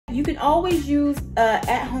You can always use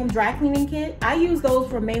at-home dry cleaning kit. I use those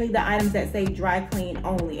for mainly the items that say dry clean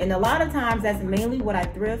only. And a lot of times that's mainly what I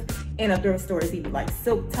thrift in a thrift store, is either like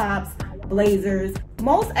silk tops, blazers.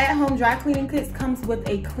 Most at-home dry cleaning kits comes with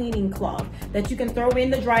a cleaning cloth that you can throw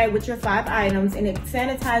in the dryer with your 5 items, and it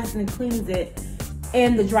sanitizes and cleans it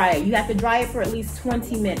in the dryer. You have to dry it for at least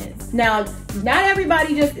 20 minutes. Now, not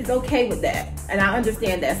everybody just is okay with that, and I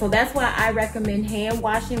understand that. So that's why I recommend hand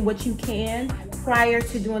washing what you can prior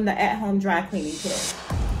to doing the at-home dry cleaning kit.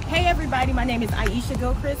 Hey everybody, my name is Aisha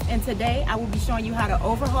Gilchrist, and today I will be showing you how to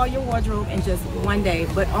overhaul your wardrobe in just one day,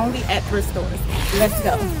 but only at thrift stores. Let's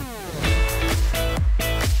go.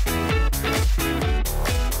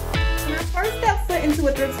 Into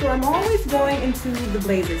a thrift store, I'm always going into the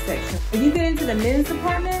blazer section. When you get into the men's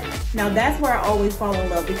department, now that's where I always fall in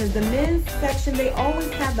love, because the men's section, they always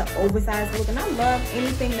have the oversized look, and I love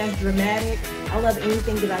anything that's dramatic. I love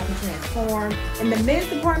anything that I can transform. In the men's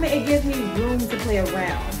department, it gives me room to play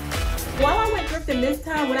around. While I went thrifting this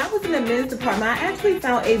time, when I was in the men's department, I actually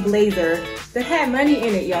found a blazer that had money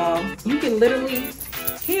in it, y'all. You can literally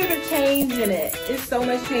hear the change in it. It's so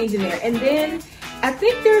much change in there. And then I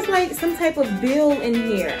think there's like some type of bill in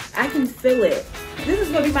here. I can feel it. This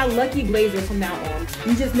is gonna be my lucky blazer from now on.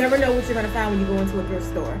 You just never know what you're gonna find when you go into a thrift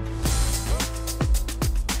store.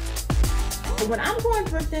 But when I'm going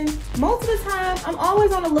thrifting, most of the time, I'm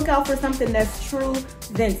always on the lookout for something that's true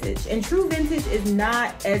vintage. And true vintage is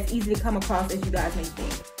not as easy to come across as you guys may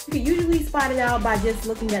think. You can usually spot it out by just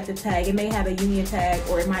looking at the tag. It may have a Union tag,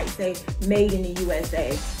 or it might say made in the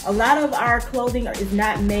USA. A lot of our clothing is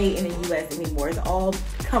not made in the US anymore. It's all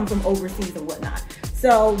come from overseas and whatnot.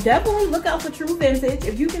 So definitely look out for true vintage.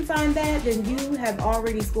 If you can find that, then you have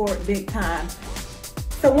already scored big time.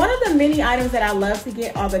 So one of the many items that I love to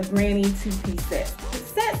get are the granny 2-piece sets. The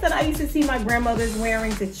sets that I used to see my grandmothers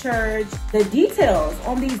wearing to church. The details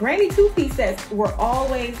on these granny 2-piece sets were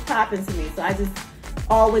always popping to me. So I just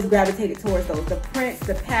always gravitated towards those. The prints,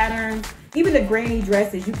 the patterns, even the granny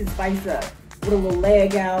dresses you can spice up with a little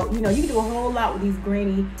leg out. You know, you can do a whole lot with these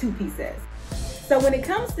granny 2-piece sets. So when it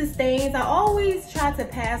comes to stains, I always try to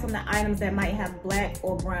pass on the items that might have black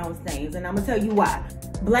or brown stains, and I'm gonna tell you why.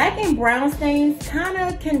 Black and brown stains kind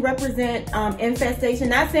of can represent infestation.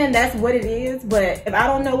 Not saying that's what it is, but if I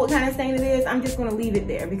don't know what kind of stain it is, I'm just gonna leave it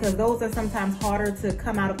there, because those are sometimes harder to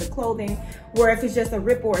come out of the clothing, where if it's just a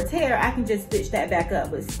rip or a tear, I can just stitch that back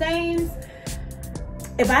up. But stains,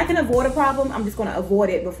 if I can avoid a problem, I'm just gonna avoid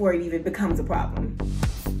it before it even becomes a problem.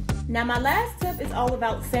 Now my last tip is all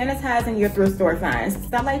about sanitizing your thrift store finds.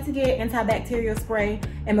 I like to get antibacterial spray,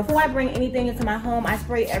 and before I bring anything into my home, I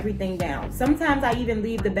spray everything down. Sometimes I even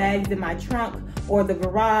leave the bags in my trunk or the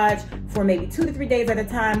garage for maybe 2 to 3 days at a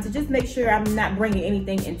time to just make sure I'm not bringing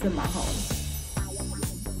anything into my home.